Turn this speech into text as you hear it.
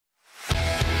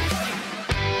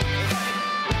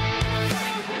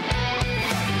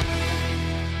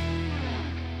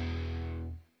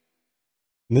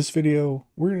In this video,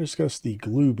 we're going to discuss the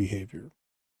glue behavior.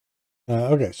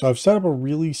 Okay, so I've set up a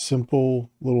really simple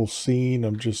little scene.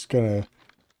 I'm just going to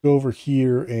go over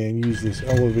here and use this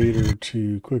elevator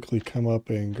to quickly come up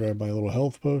and grab my little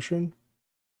health potion.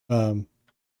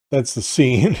 That's the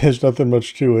scene. There's nothing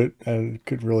much to it, and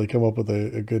couldn't really come up with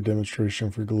a good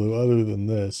demonstration for glue other than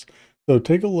this. So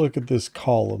take a look at this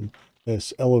column,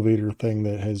 this elevator thing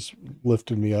that has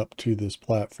lifted me up to this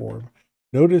platform.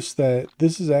 Notice that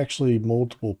this is actually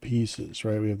multiple pieces,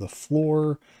 right? We have the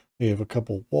floor, we have a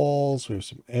couple walls, we have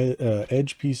some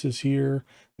edge pieces here,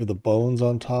 we have the bones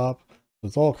on top. So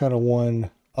it's all kind of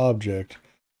one object,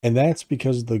 and that's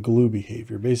because of the glue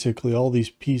behavior. Basically, all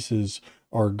these pieces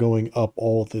are going up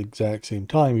all at the exact same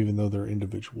time, even though they're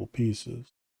individual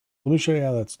pieces. Let me show you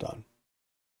how that's done.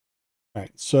 All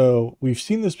right, so we've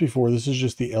seen this before. This is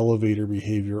just the elevator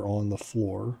behavior on the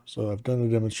floor. So I've done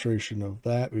a demonstration of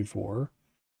that before.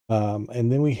 And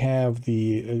then we have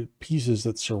the pieces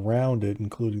that surround it,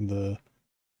 including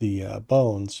the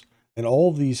bones. And all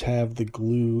of these have the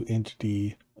glue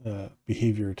entity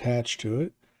behavior attached to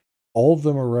it. All of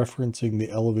them are referencing the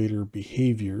elevator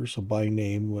behavior, so by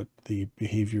name what the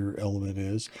behavior element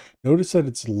is. Notice that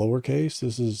it's lowercase.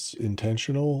 This is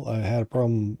intentional. I had a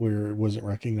problem where it wasn't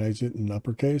recognizing it in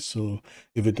uppercase, so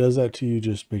if it does that to you,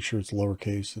 just make sure it's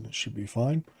lowercase and it should be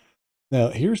fine. Now,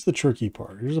 here's the tricky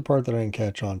part. Here's the part that I didn't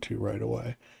catch on to right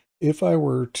away. If I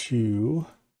were to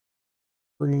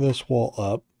bring this wall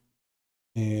up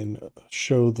and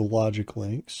show the logic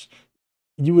links,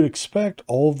 you would expect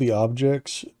all of the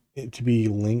objects to be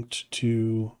linked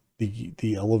to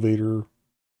the elevator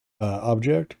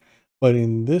object, but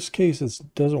in this case it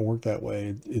doesn't work that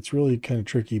way. It's really kind of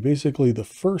tricky. Basically, the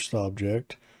first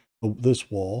object,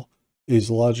 this wall, is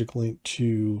logic linked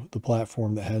to the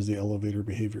platform that has the elevator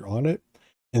behavior on it,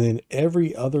 and then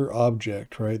every other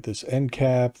object, right, this end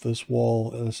cap, this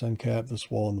wall, this end cap,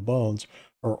 this wall, and the bones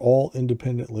are all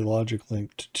independently logic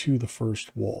linked to the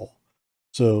first wall.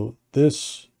 So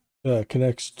this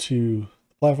connects to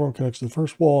platform, connects to the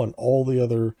first wall, and all the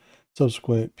other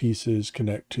subsequent pieces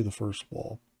connect to the first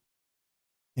wall.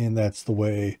 And that's the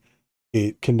way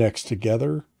it connects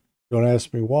together. Don't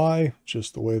ask me why,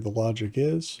 just the way the logic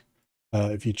is.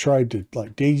 If you tried to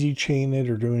like daisy chain it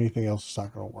or do anything else, it's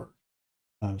not going to work.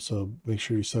 So make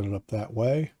sure you set it up that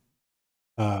way.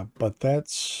 But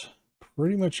that's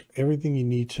pretty much everything you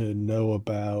need to know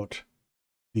about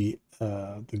the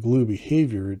glue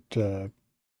behavior.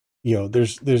 You know,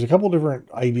 there's a couple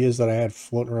different ideas that I had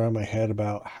floating around my head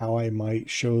about how I might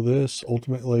show this.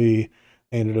 Ultimately,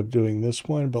 I ended up doing this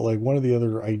one, but like one of the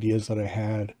other ideas that I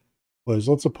had was,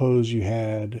 let's suppose you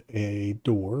had a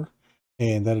door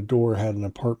and that a door had an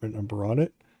apartment number on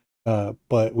it.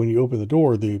 But when you open the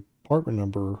door, the apartment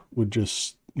number would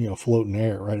just, you know, float in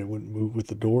air, right? It wouldn't move with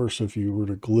the door. So if you were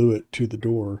to glue it to the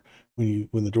door, when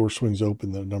the door swings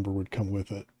open, the number would come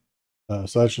with it.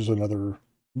 So that's just another,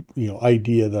 you know,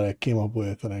 idea that I came up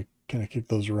with, and I kind of kicked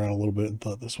those around a little bit and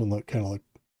thought this one looked kind of like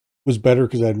was better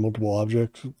because I had multiple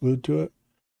objects glued to it.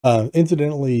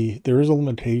 Incidentally, there is a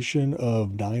limitation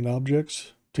of 9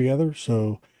 objects together.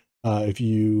 So if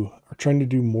you are trying to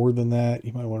do more than that,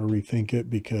 you might want to rethink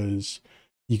it, because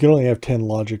you can only have 10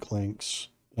 logic links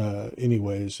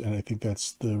anyways. And I think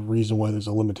that's the reason why there's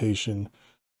a limitation: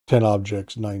 10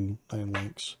 objects, 9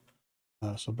 links.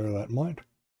 So bear that in mind.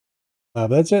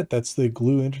 That's it. That's the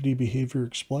glue entity behavior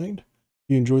explained.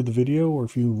 If you enjoyed the video, or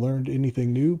if you learned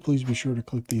anything new, please be sure to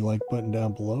click the like button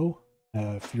down below.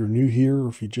 If you're new here, or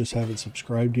if you just haven't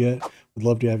subscribed yet, we'd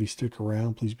love to have you stick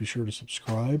around. Please be sure to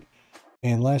subscribe.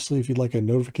 And lastly, if you'd like a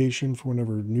notification for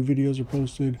whenever new videos are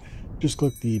posted, just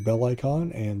click the bell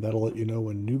icon and that'll let you know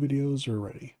when new videos are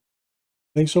ready.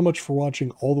 Thanks so much for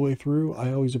watching all the way through.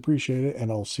 I always appreciate it,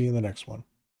 and I'll see you in the next one.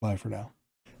 Bye for now.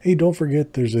 Hey, don't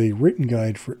forget there's a written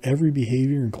guide for every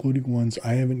behavior, including ones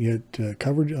I haven't yet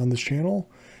covered on this channel.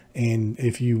 And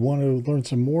if you want to learn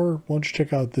some more, why don't you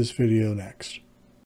check out this video next.